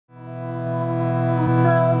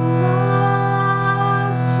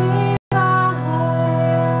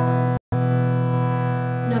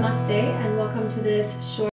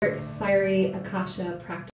this short, fiery Akasha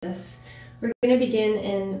practice. We're going to begin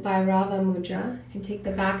in Bhairava Mudra. You can take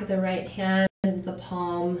the back of the right hand and the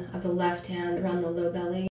palm of the left hand around the low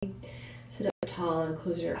belly. Sit up tall and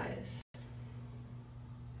close your eyes.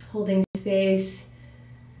 Holding space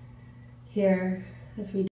here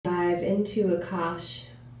as we dive into Akasha,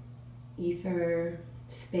 ether,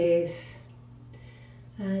 space,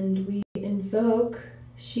 and we invoke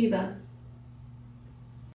Shiva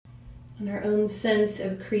and our own sense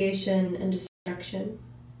of creation and destruction,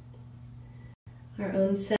 our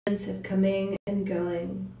own sense of coming and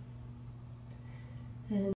going.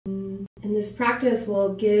 And in this practice,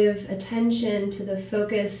 we'll give attention to the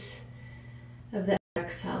focus of the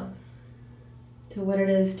exhale, to what it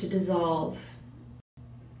is to dissolve,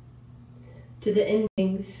 to the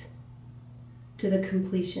endings, to the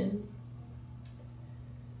completion.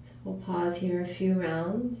 So we'll pause here a few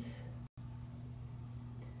rounds,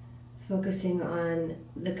 focusing on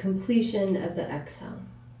the completion of the exhale.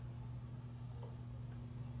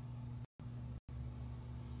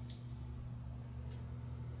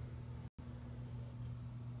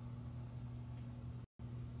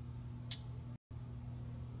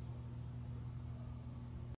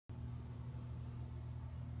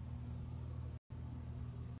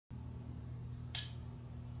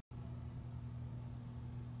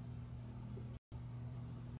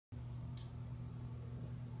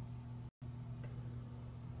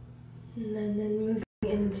 And then moving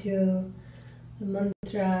into the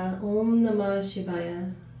mantra Om Namah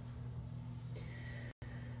Shivaya.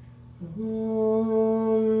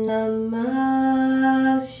 Om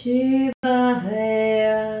Namah Shivaya.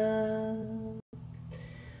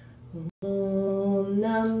 Om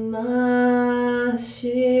Namah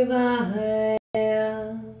Shivaya.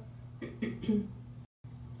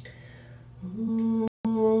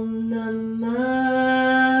 Om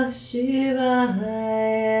Namah Shivaya.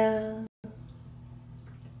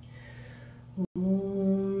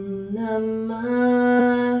 Om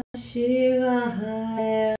Namah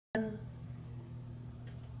Shivaya.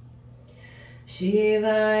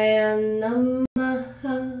 Shivaya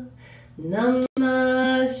Namaha.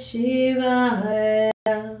 Namah Shivaya.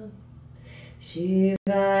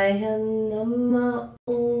 Shivaya Namah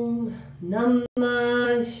Om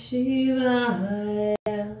Namah Shivaya.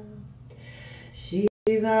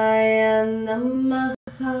 Shivaya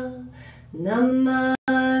Namaha. Namah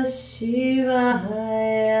Shivaya.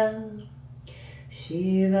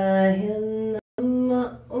 Shivaya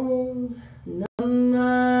Namah Om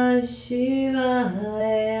Namah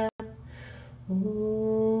Shivaya.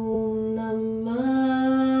 Om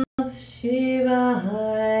Namah Shivaya.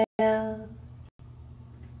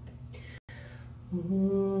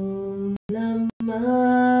 Om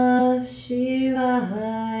Namah Shivaya.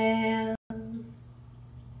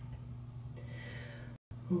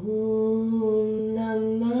 Om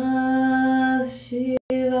Namah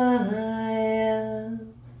Shivaya.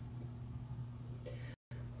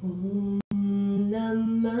 Om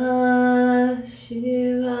Namah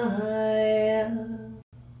Shivaya.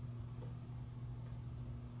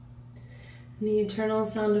 And the eternal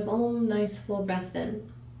sound of Om, nice full breath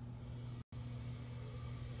in.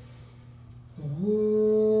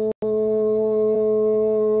 Om.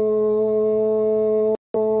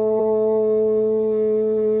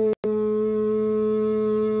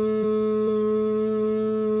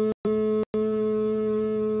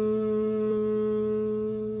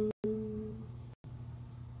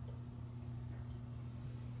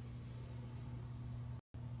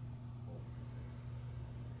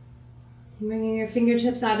 Bringing your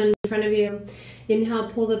fingertips out in front of you. Inhale,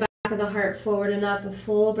 pull the back of the heart forward and up, a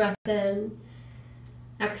full breath in.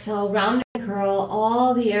 Exhale, round and curl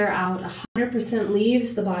all the air out. 100%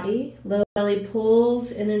 leaves the body. Low belly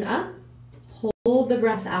pulls in and up. Hold the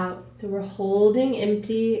breath out. So we're holding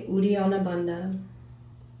empty, Uddiyana Bandha.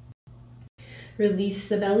 Release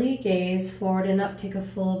the belly, gaze forward and up. Take a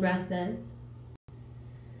full breath in.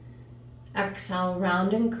 Exhale,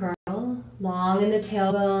 round and curl. Long in the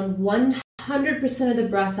tailbone. 100% of the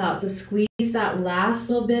breath out. So squeeze that last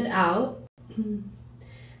little bit out.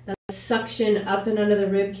 That suction up and under the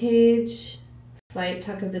rib cage. Slight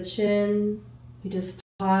tuck of the chin. You just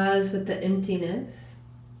pause with the emptiness.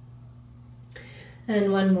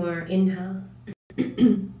 And one more. Inhale.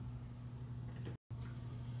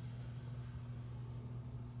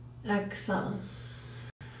 Exhale.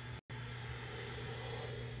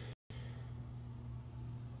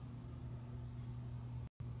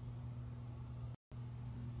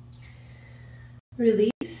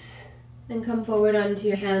 Release and come forward onto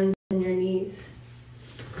your hands and your knees.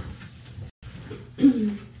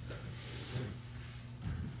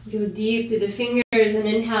 Go deep through the fingers and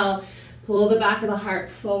inhale. Pull the back of the heart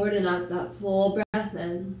forward and up, that full breath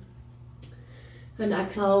in. And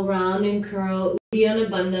exhale, round and curl, Uddiyana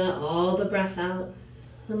Bandha, all the breath out.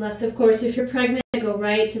 Unless, of course, if you're pregnant, go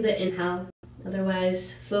right to the inhale.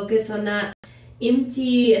 Otherwise, focus on that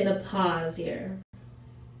empty and the pause here.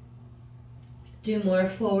 Do more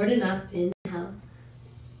forward and up, inhale.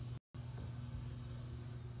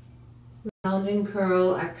 Round and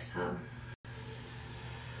curl, exhale.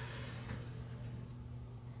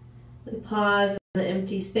 We pause in the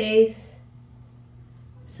empty space,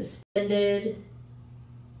 suspended,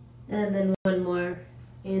 and then one more.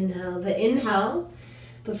 Inhale. The inhale,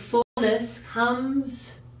 the fullness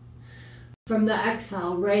comes from the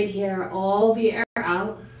exhale right here, all the air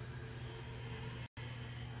out.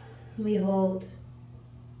 We hold.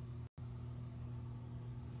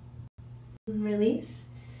 And release.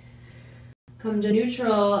 Come to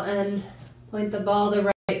neutral and point the ball of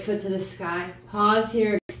the right foot to the sky. Pause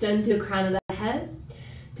here, extend through the crown of the head.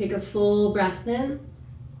 Take a full breath in.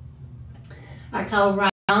 Exhale,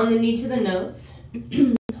 round the knee to the nose.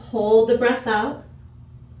 Hold the breath out.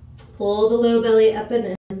 Pull the low belly up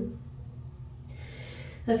and in.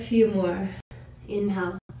 A few more.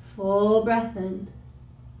 Inhale, full breath in.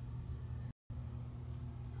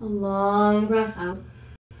 A long breath out.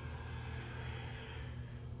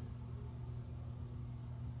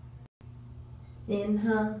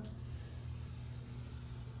 Inhale.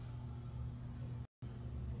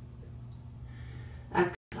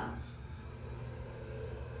 Exhale.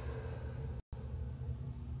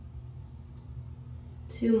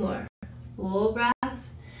 Two more. Full breath.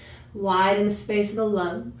 Widen the space of the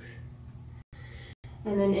lungs.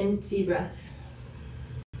 And an empty breath.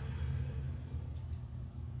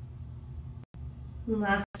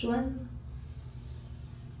 Last one.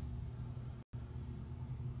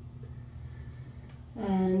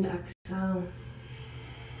 And exhale.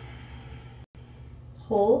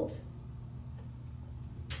 Hold.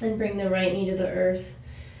 And bring the right knee to the earth.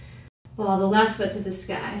 Ball the left foot to the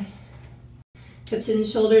sky. Hips and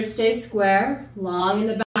shoulders stay square. Long in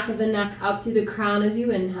the back of the neck, up through the crown as you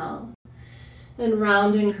inhale. And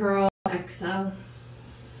round and curl, exhale.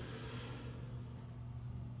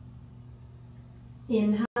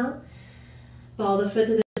 Inhale. Ball the foot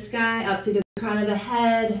to the sky, up through the crown of the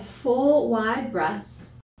head. Full wide breath.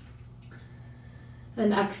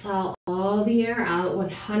 And exhale all the air out.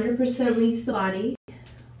 100% leaves the body.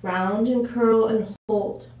 Round and curl and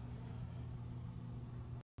hold.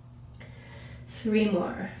 3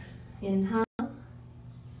 more. Inhale.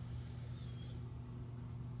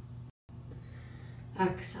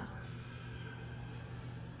 Exhale.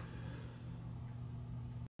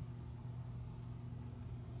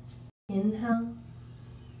 Inhale.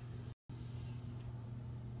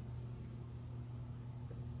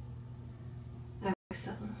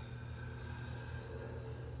 Exhale.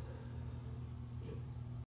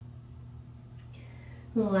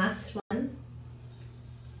 The last one.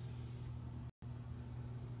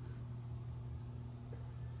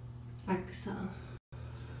 Exhale.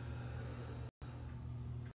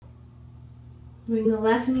 Bring the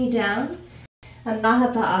left knee down.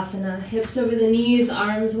 Anahata Asana. Hips over the knees,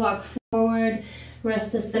 arms walk forward.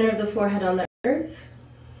 Rest the center of the forehead on the earth.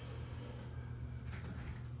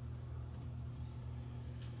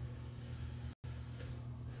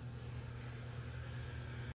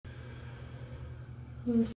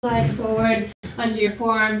 And slide forward under your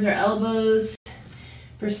forearms or elbows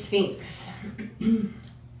for Sphinx.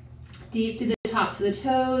 Deep through the tops of the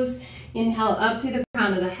toes. Inhale up through the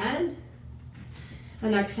crown of the head.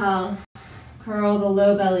 And exhale, curl the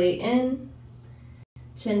low belly in.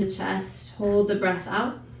 Chin to chest. Hold the breath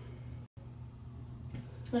out.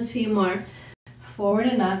 A few more. Forward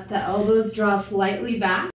and up. The elbows draw slightly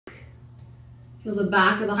back. Feel the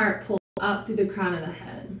back of the heart pull up through the crown of the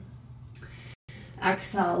head.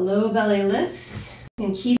 Exhale, low belly lifts. You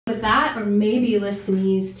can keep with that or maybe lift the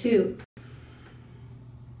knees too.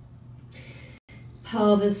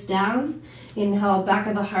 Pelvis down. Inhale, back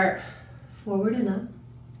of the heart forward and up.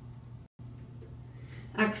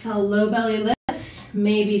 Exhale, low belly lifts,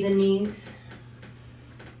 maybe the knees.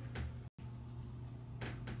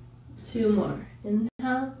 2 more.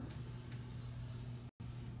 Inhale.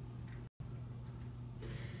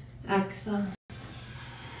 Exhale.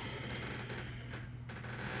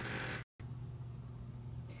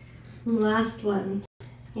 Last one.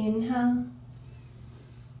 Inhale.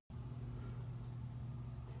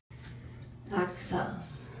 Exhale.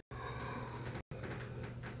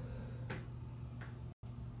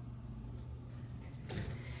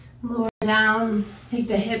 Lower down. Take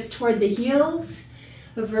the hips toward the heels.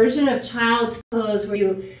 a version of child's pose where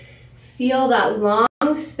you feel that long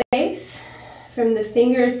space from the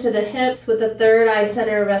fingers to the hips with the third eye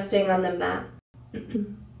center resting on the mat.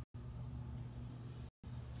 And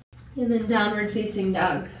then downward facing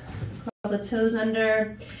dog. Curl the toes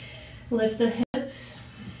under, lift the hips.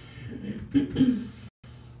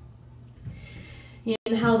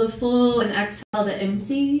 Inhale to full and exhale to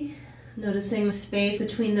empty, noticing the space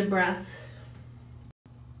between the breaths.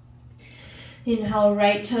 Inhale,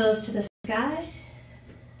 right toes to the sky.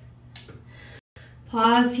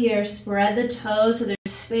 Pause here, spread the toes so there's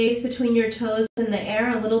space between your toes in the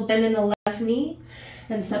air, a little bend in the left knee,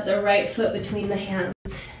 and step the right foot between the hands.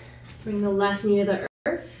 Bring the left knee to the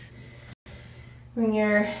earth. Bring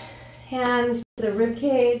your hands to the rib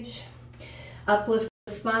cage. Uplift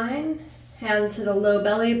the spine. Hands to the low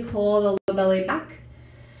belly, pull the low belly back.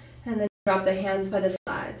 And then drop the hands by the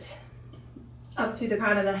sides. Up through the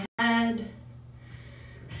crown of the head.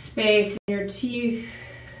 Space in your teeth.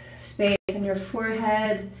 Space in your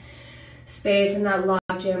forehead. Space in that log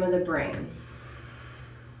jam of the brain.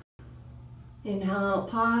 Inhale,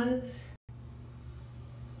 pause.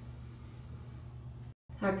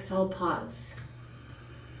 Exhale, pause.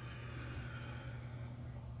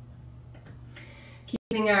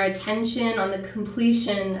 Keeping our attention on the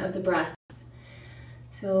completion of the breath.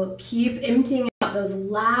 So keep emptying out those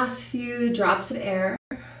last few drops of air.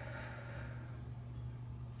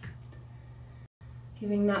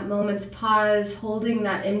 Giving that moment's pause, holding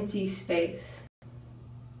that empty space.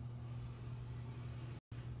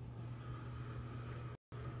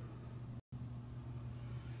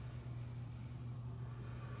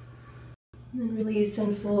 And release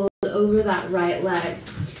and fold over that right leg.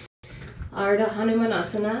 Ardha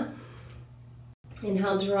Hanumanasana.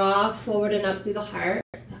 Inhale, draw forward and up through the heart.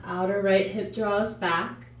 The outer right hip draws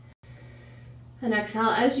back. And exhale,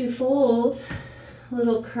 as you fold, a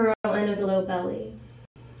little curl in of the low belly.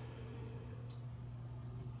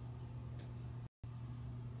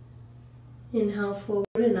 Inhale, forward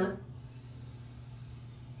and up.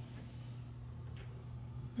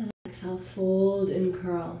 And exhale, fold and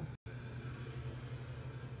curl.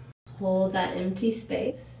 Hold that empty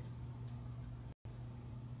space.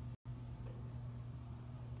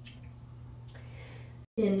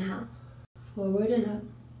 Inhale, forward and up.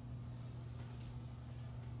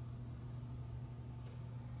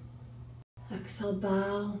 Exhale,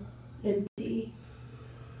 bow, empty.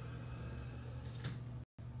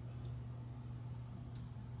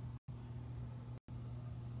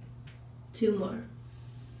 Two more.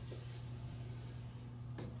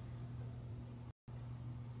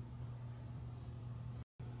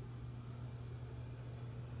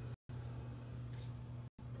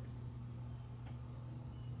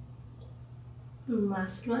 And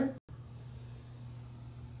last one.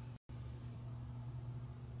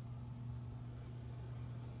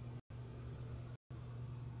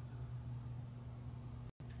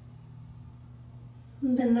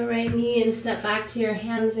 Bend the right knee and step back to your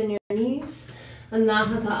hands and your knees.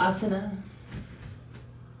 Anahata Asana.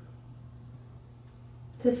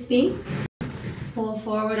 To Sphinx. Pull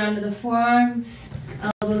forward onto the forearms.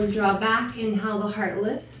 Elbows draw back. Inhale, the heart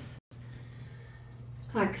lifts.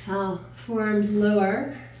 Exhale, forearms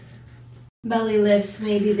lower. Belly lifts,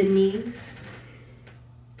 maybe the knees.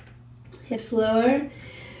 Hips lower.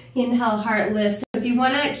 Inhale, heart lifts. So if you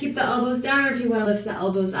want to keep the elbows down or if you want to lift the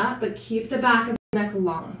elbows up, but keep the back of the neck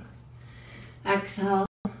long. Exhale,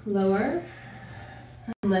 lower.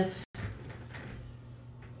 And lift.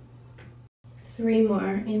 Three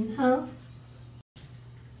more. Inhale.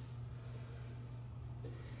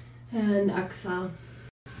 And exhale.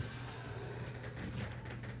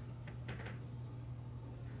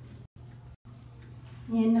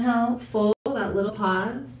 Inhale, fold that little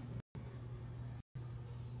pause.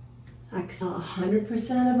 Exhale 100%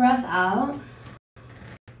 of the breath out.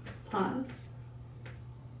 Pause.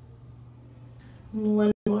 And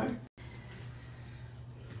one more.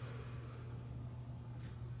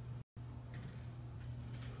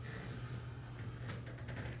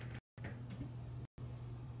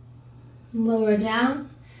 Lower down,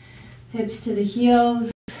 hips to the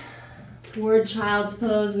heels. Toward child's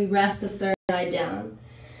pose, we rest the third eye down.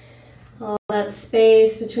 All that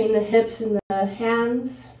space between the hips and the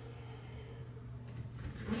hands.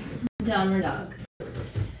 Downward dog.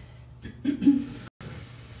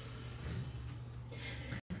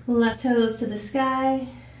 Left toes to the sky.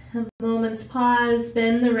 A moment's pause.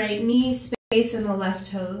 Bend the right knee, space in the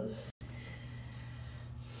left toes.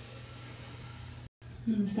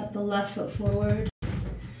 And step the left foot forward.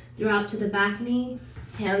 Drop to the back knee.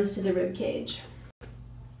 Hands to the rib cage.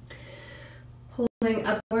 Pulling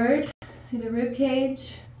upward. through the rib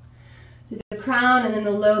cage, through the crown, and then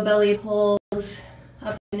the low belly pulls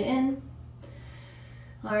up and in.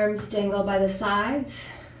 Arms dangle by the sides.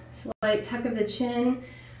 Slight tuck of the chin.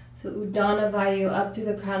 So Udana Vayu up through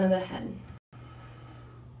the crown of the head.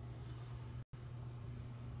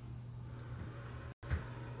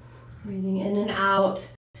 Breathing in and out,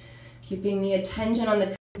 keeping the attention on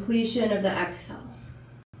the completion of the exhale.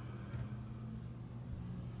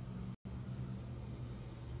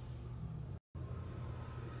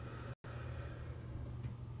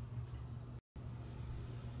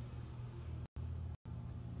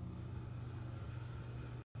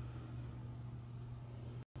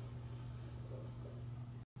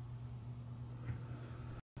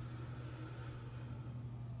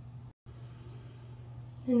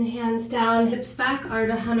 And hands down, hips back,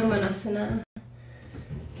 Ardha Hanumanasana.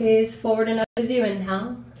 Gaze forward and up as you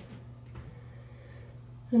inhale.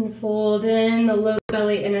 And fold in the low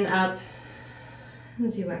belly in and up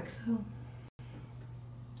as you exhale.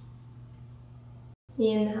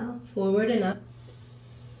 Inhale, forward and up.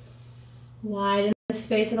 Widen the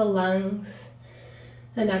space of the lungs.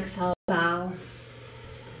 And exhale, bow.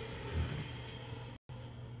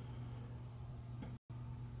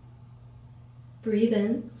 Breathe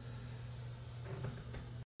in.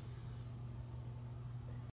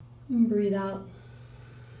 And breathe out.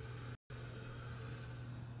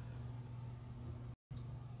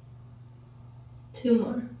 Two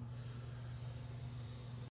more.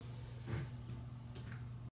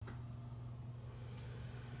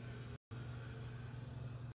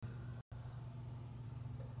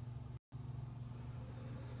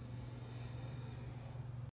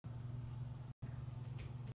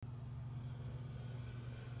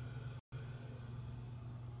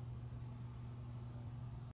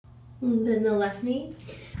 And bend the left knee.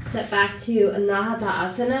 Step back to Anahata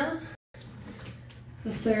Asana.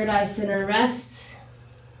 The third eye center rests.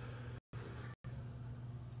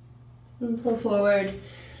 And pull forward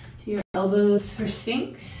to your elbows for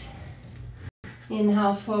Sphinx.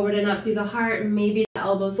 Inhale forward and up through the heart. Maybe the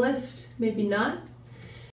elbows lift, maybe not.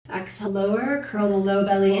 Exhale, lower, curl the low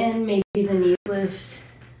belly in. Maybe the knees lift,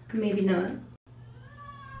 maybe not.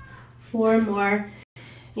 Four more.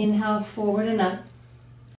 Inhale forward and up.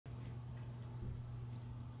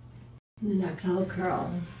 And then exhale,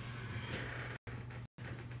 curl.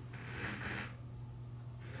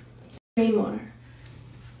 Three more.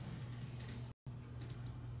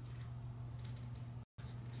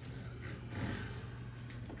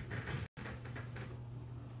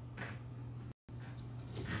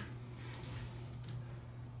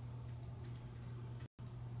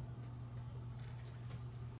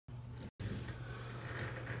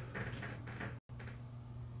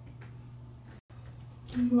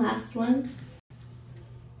 And last one.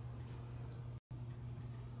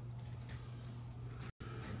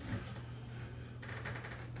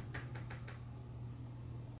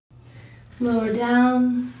 Lower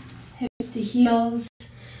down, hips to heels,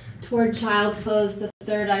 toward child's pose, the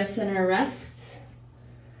third eye center rests.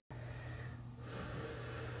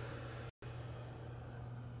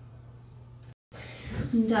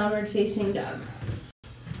 And downward facing dog.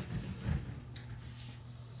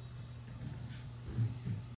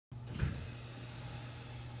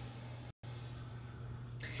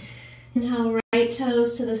 Inhale, right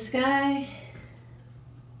toes to the sky.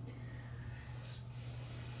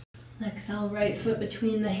 Exhale, right foot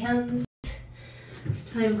between the hands.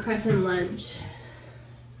 This time, crescent lunge.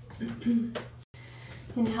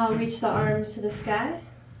 Inhale, reach the arms to the sky.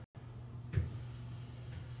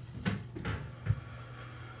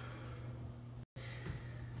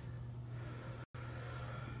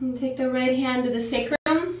 And take the right hand to the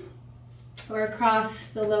sacrum or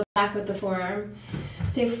across the low back with the forearm.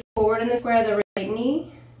 Stay forward in the square of the right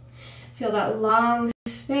knee. Feel that long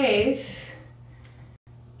space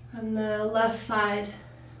from the left side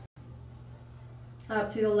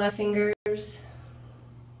up through the left fingers.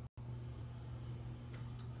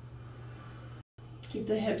 Keep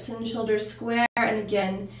the hips and shoulders square, and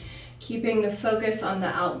again, keeping the focus on the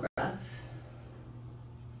out breath.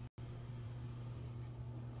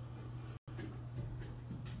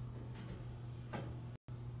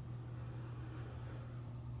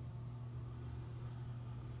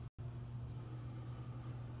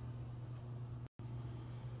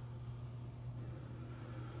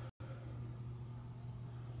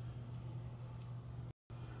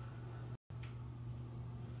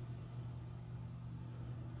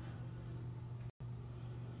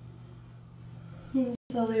 And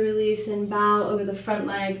slowly release and bow over the front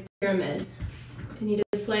leg, pyramid. If you need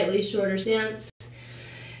a slightly shorter stance,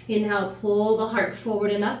 inhale, pull the heart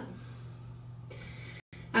forward and up.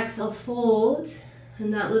 Exhale, fold,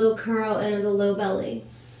 and that little curl into the low belly.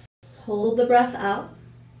 Hold the breath out.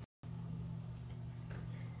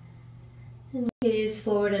 And gaze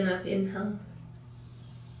forward and up, inhale.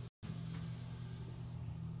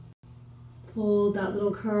 Fold that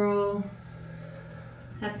little curl.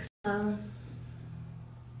 Exhale.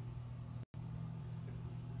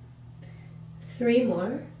 3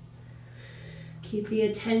 more. Keep the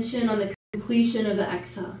attention on the completion of the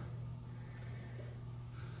exhale.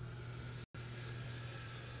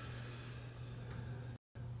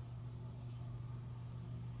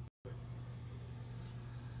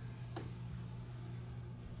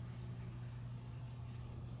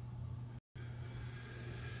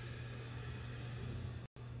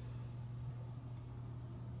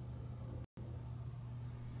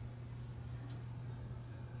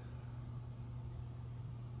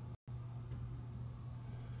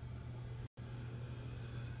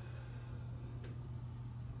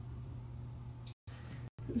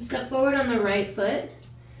 Step forward on the right foot,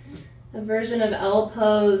 a version of L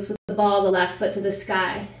pose with the ball of the left foot to the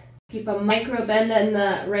sky. Keep a micro bend in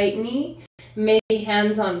the right knee, maybe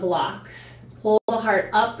hands on blocks. Pull the heart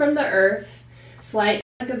up from the earth, slight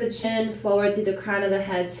tuck of the chin forward through the crown of the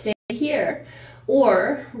head. Stay here.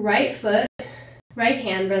 Or right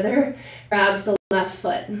hand grabs the left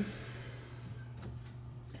foot.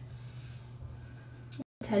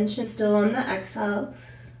 Tension still on the exhales.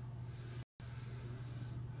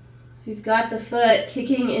 You've got the foot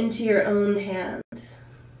kicking into your own hand.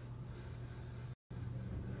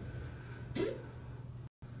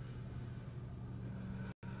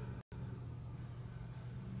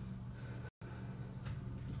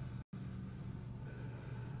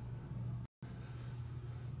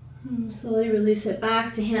 And slowly release it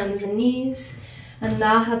back to hands and knees.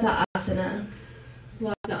 Anahata.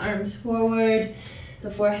 Walk the arms forward, the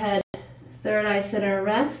forehead, third eye center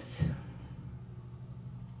rest.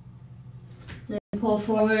 Pull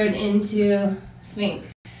forward into Sphinx.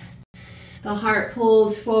 The heart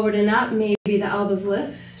pulls forward and up, maybe the elbows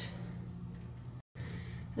lift.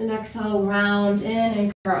 And exhale, round in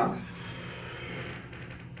and curl.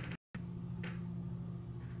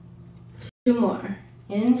 2 more.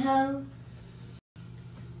 Inhale.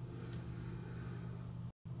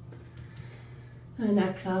 And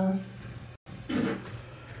exhale.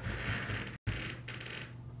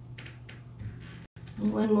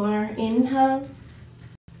 And 1 more. Inhale.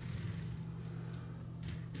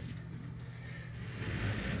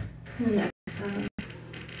 And exhale.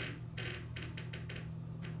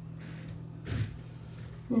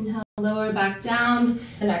 Inhale, lower back down,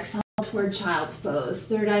 and exhale toward child's pose.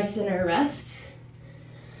 Third eye center rest.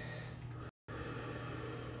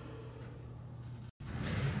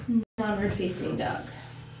 Downward facing dog.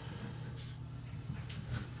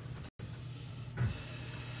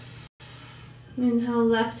 Inhale,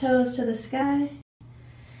 left toes to the sky.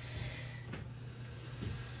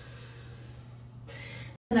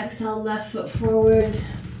 And exhale, left foot forward,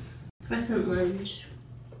 crescent lunge.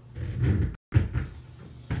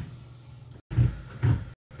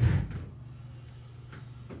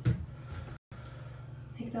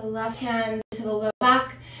 Take the left hand to the low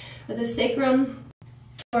back of the sacrum,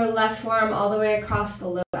 or left forearm all the way across the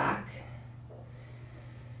low back.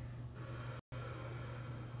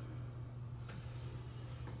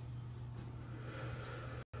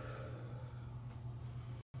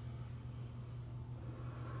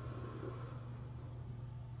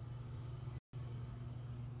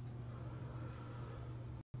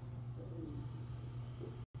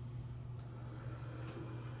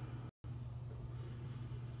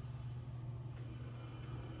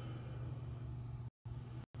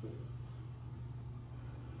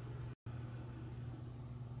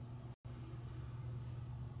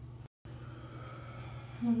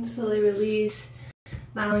 And slowly release,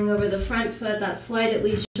 bowing over the front foot, that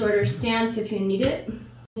slightly shorter stance if you need it.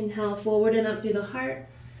 Inhale forward and up through the heart.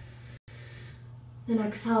 And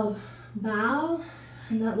exhale, bow,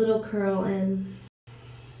 and that little curl in.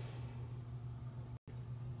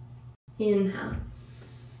 Inhale.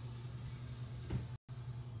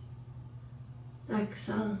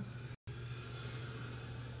 Exhale.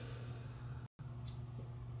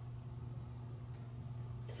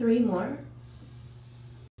 Three more.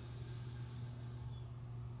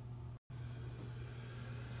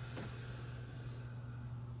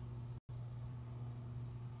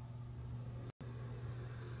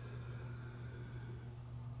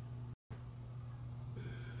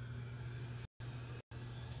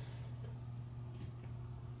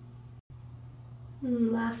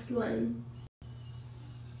 And last one.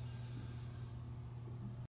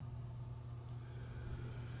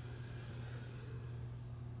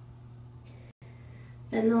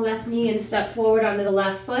 Bend the left knee and step forward onto the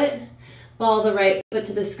left foot. Ball the right foot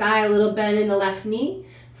to the sky, a little bend in the left knee,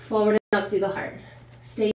 forward and up through the heart.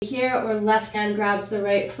 Stay here, or left hand grabs the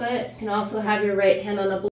right foot. You can also have your right hand on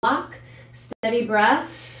the block. Steady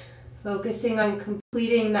breath, focusing on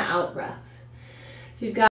completing the out breath. If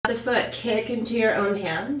you've got the foot, kick into your own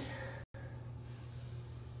hand.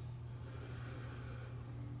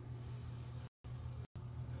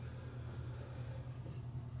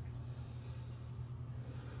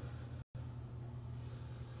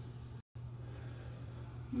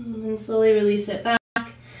 And then slowly release it back.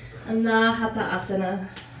 Anahata Asana.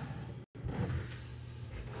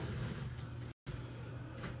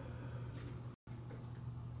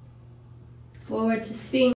 Forward to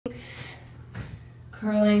Sphinx.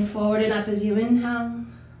 Curling forward and up as you inhale.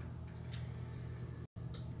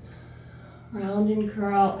 Round and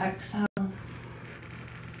curl, exhale.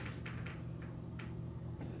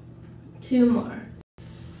 2 more.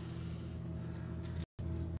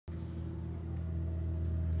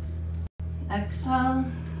 Exhale.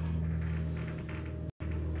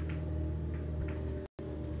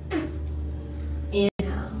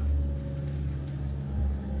 Inhale.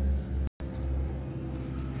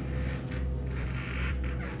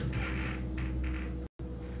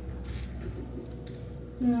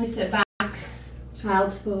 And release it back,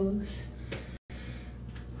 child's pose.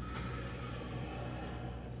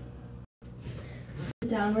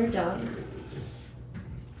 Downward dog.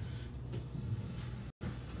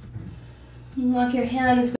 And walk your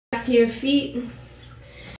hands back to your feet.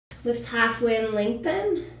 Lift halfway and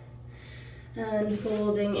lengthen. And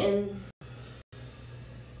folding in.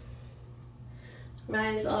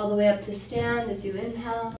 Rise all the way up to stand as you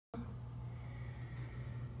inhale.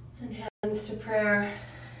 And hands to prayer.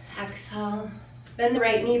 Exhale. Bend the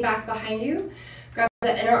right knee back behind you. Grab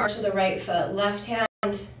the inner arch of the right foot. Left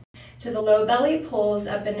hand to the low belly, pulls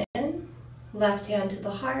up and in. Left hand to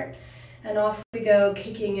the heart. And off we go,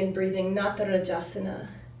 kicking and breathing, Natarajasana.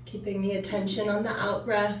 Keeping the attention on the out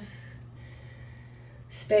breath.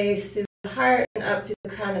 Space through the heart and up through the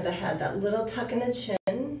crown of the head. That little tuck in the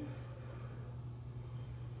chin.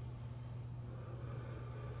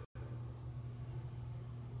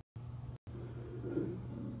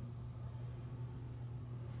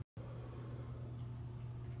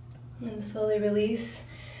 And slowly release.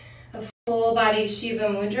 A full body Shiva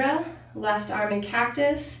mudra. Left arm in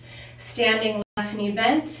cactus. Standing left knee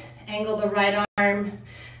bent. Angle the right arm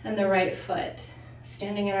and the right foot.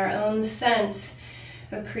 Standing in our own sense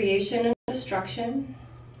of creation and destruction.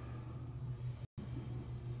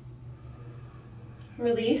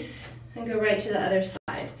 Release and go right to the other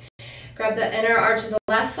side. Grab the inner arch of the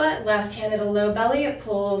left foot. Left hand to the low belly. It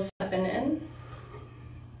pulls up and in.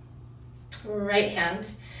 Right hand.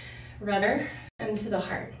 Rudder into the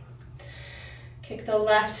heart. Kick the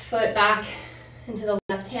left foot back into the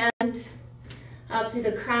left hand, up to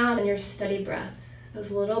the crown, and your steady breath. Those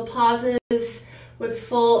little pauses with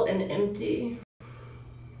full and empty.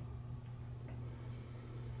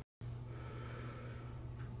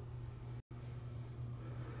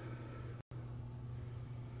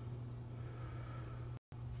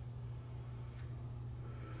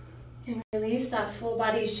 And release that full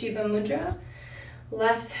body Shiva mudra.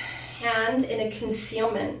 Left hand in a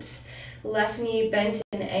concealment. Left knee bent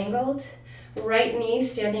and angled. Right knee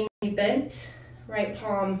standing bent. Right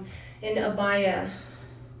palm in abaya.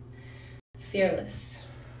 Fearless.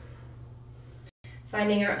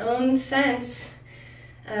 Finding our own sense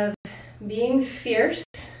of being fierce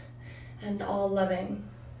and all-loving.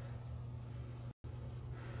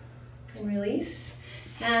 And release.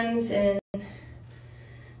 Hands in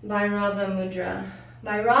Bhairava mudra.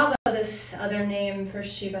 Bhairava, this other name for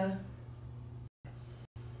Shiva.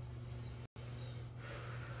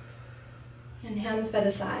 And hands by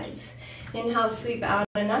the sides. Inhale, sweep out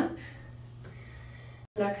and up.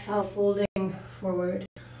 And exhale, folding forward.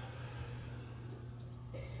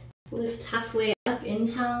 Lift halfway up,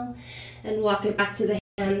 inhale, and walk it back to the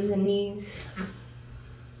hands and knees.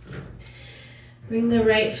 Bring the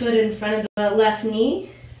right foot in front of the left knee.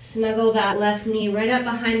 Snuggle that left knee right up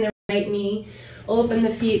behind the right knee. Open the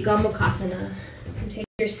feet, Gomukhasana. And take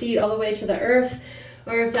your seat all the way to the earth,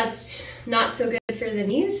 or if that's not so good for the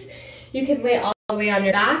knees, you can lay all the way on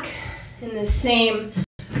your back in the same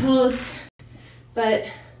pose, but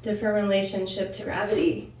different relationship to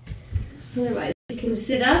gravity. Otherwise, you can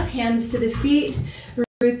sit up, hands to the feet,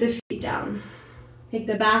 root the feet down. Take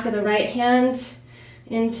the back of the right hand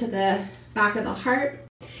into the back of the heart,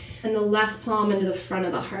 and the left palm into the front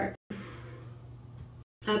of the heart.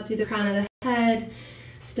 Up through the crown of the head,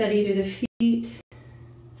 steady through the feet,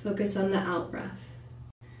 focus on the out breath.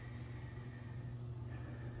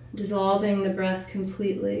 dissolving the breath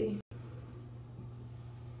completely.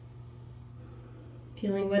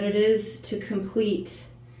 Feeling what it is to complete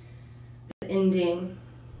the ending.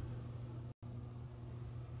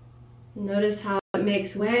 Notice how it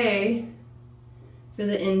makes way for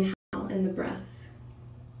the inhale in the breath.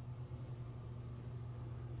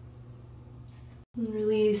 And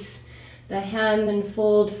release the hands and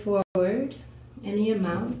fold forward any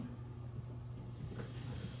amount.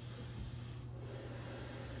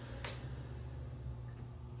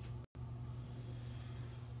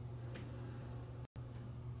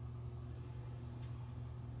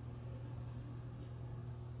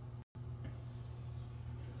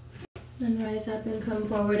 And rise up and come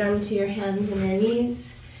forward onto your hands and your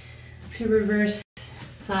knees to reverse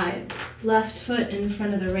sides. Left foot in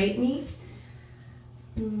front of the right knee.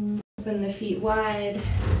 Open the feet wide.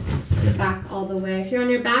 Sit back all the way. If you're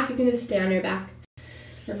on your back, you can just stay on your back.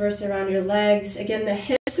 Reverse around your legs. Again, the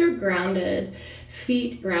hips are grounded,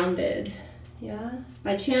 feet grounded. Yeah.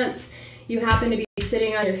 By chance, you happen to be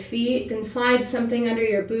sitting on your feet, then slide something under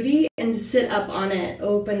your booty and sit up on it.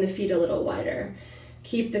 Open the feet a little wider.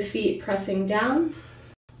 Keep the feet pressing down.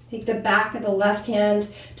 Take the back of the left hand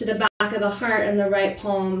to the back of the heart and the right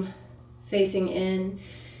palm facing in,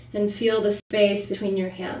 and feel the space between your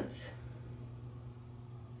hands.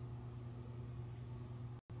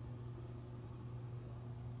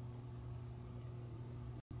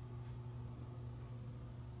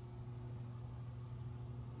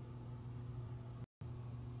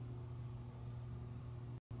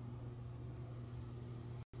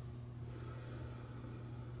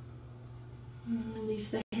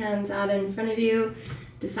 Release the hands out in front of you.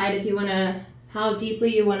 Decide if you want to, how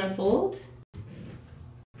deeply you want to fold.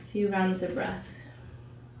 A few rounds of breath.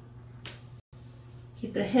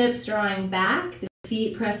 Keep the hips drawing back, the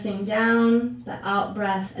feet pressing down, the out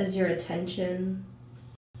breath as your attention.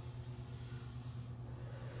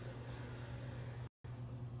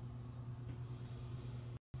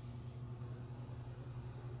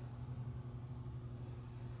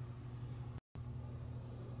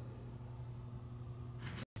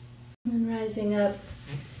 And rising up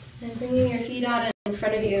and bringing your feet out in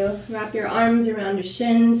front of you. Wrap your arms around your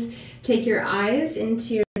shins. Take your eyes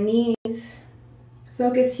into your knees.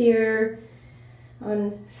 Focus here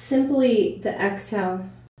on simply the exhale,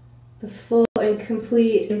 the full and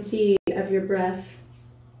complete empty of your breath.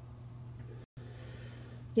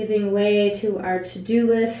 Giving way to our to-do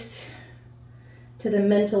list, to the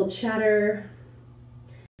mental chatter,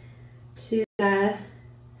 to the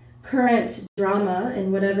current drama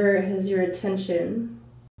and whatever has your attention.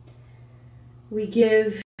 We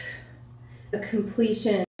give a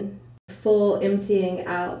completion, a full emptying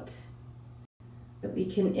out, that we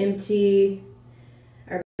can empty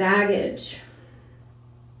our baggage,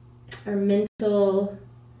 our mental,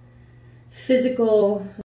 physical,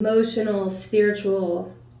 emotional,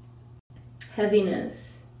 spiritual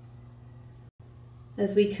heaviness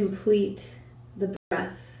as we complete the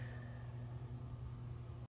breath.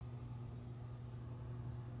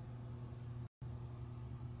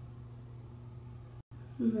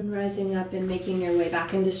 And then rising up and making your way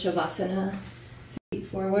back into Shavasana. Feet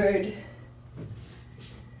forward.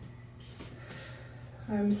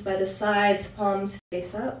 Arms by the sides, palms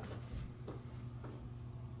face up.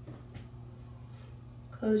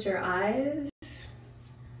 Close your eyes.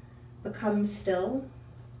 Become still.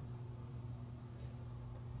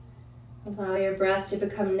 Allow your breath to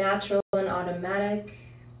become natural and automatic.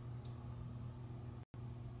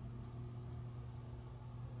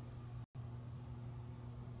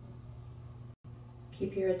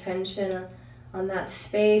 Keep your attention on that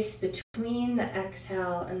space between the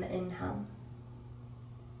exhale and the inhale.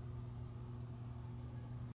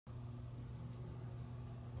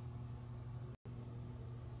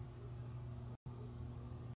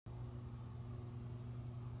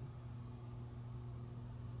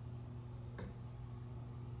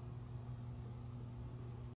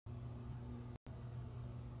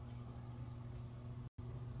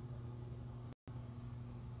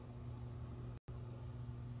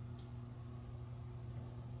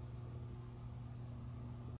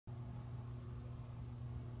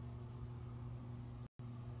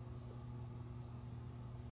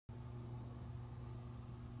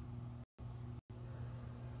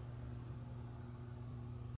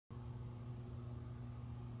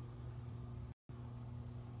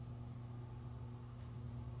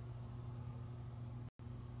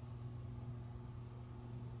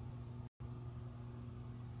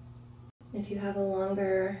 If you have a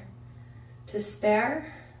longer to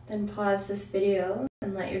spare, then pause this video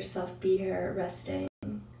and let yourself be here resting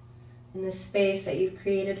in the space that you've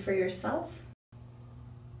created for yourself.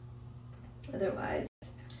 Otherwise,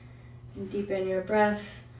 deepen your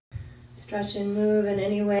breath, stretch and move in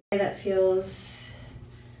any way that feels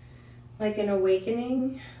like an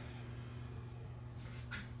awakening.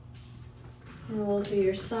 Roll to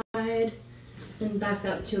your side and back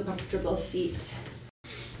up to a comfortable seat.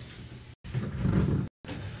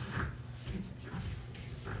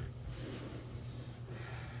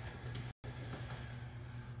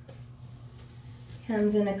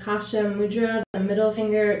 Hands in Akasha Mudra, the middle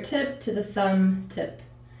finger tip to the thumb tip,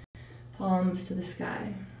 palms to the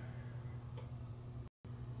sky.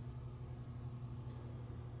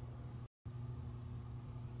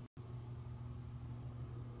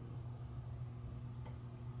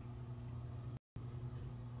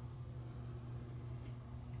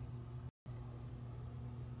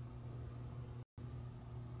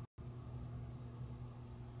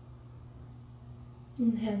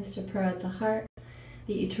 And hands to prayer at the heart,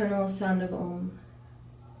 the eternal sound of Om.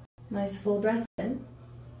 Nice full breath in.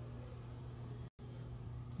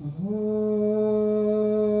 Om.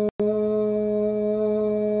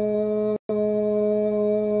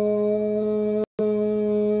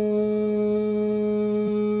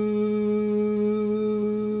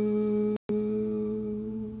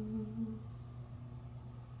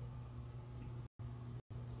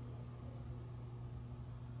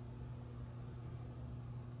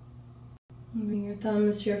 Bring your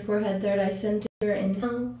thumbs to your forehead, third eye center,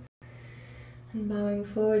 inhale, and bowing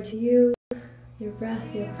forward to you, your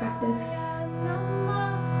breath, your practice.